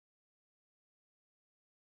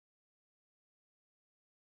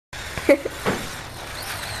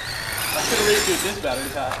should have leave you with this battery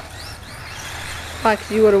pack. Why,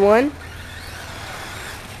 'cause you would have won?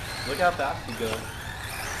 Look how fast you go.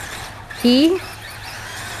 He?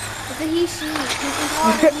 It's a he, she. You can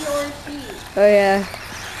call it a he or a she. Oh yeah.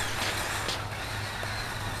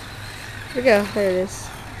 Here we go. There it is.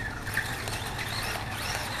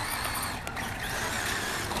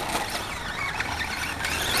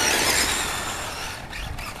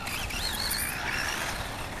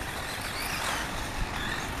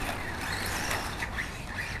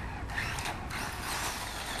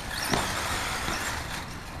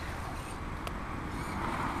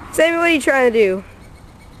 Sammy, what are you trying to do?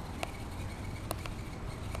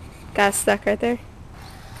 Got stuck right there.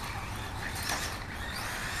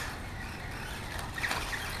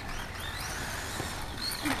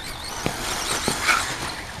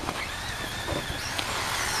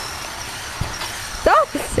 Stop,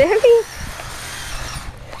 Sammy!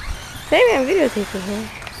 Sammy, I'm videotaping here.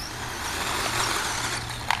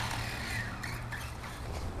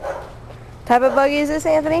 Type of buggy is this,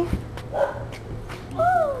 Anthony?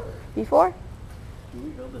 B4? Can we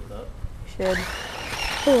build this up? Should.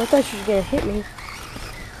 Oh, I thought you were gonna hit me.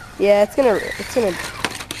 Yeah, it's gonna get stuck.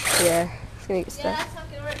 Yeah, that's not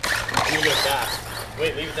gonna work. You can go fast.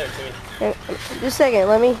 Wait, leave it there, Timmy. Just a second,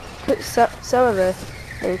 let me put some of the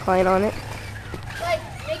incline on it. Like,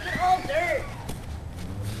 make it all dirt.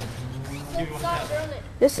 Stop throwing it.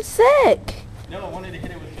 Just a sec. No, I wanted to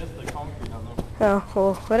hit it with just the concrete on them. Oh,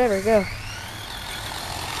 well, whatever, go.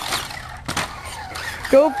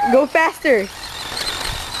 Go faster.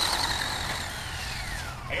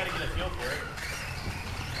 I gotta get a feel for it.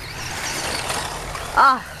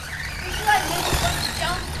 Ah. You should like make it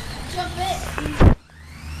jump it.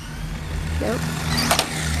 Nope.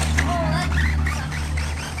 Oh, that's...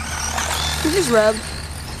 You just rub.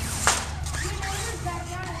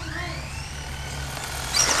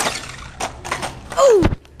 Oh.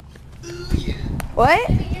 What?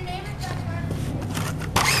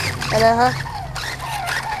 Uh-huh.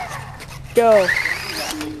 Go.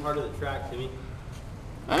 Big part of the track, Timmy.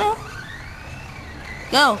 I know.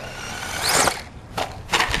 Go.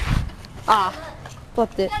 Ah,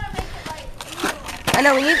 flipped it. I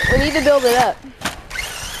know, we need to build it up.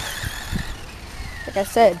 Like I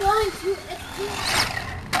said. It's going to,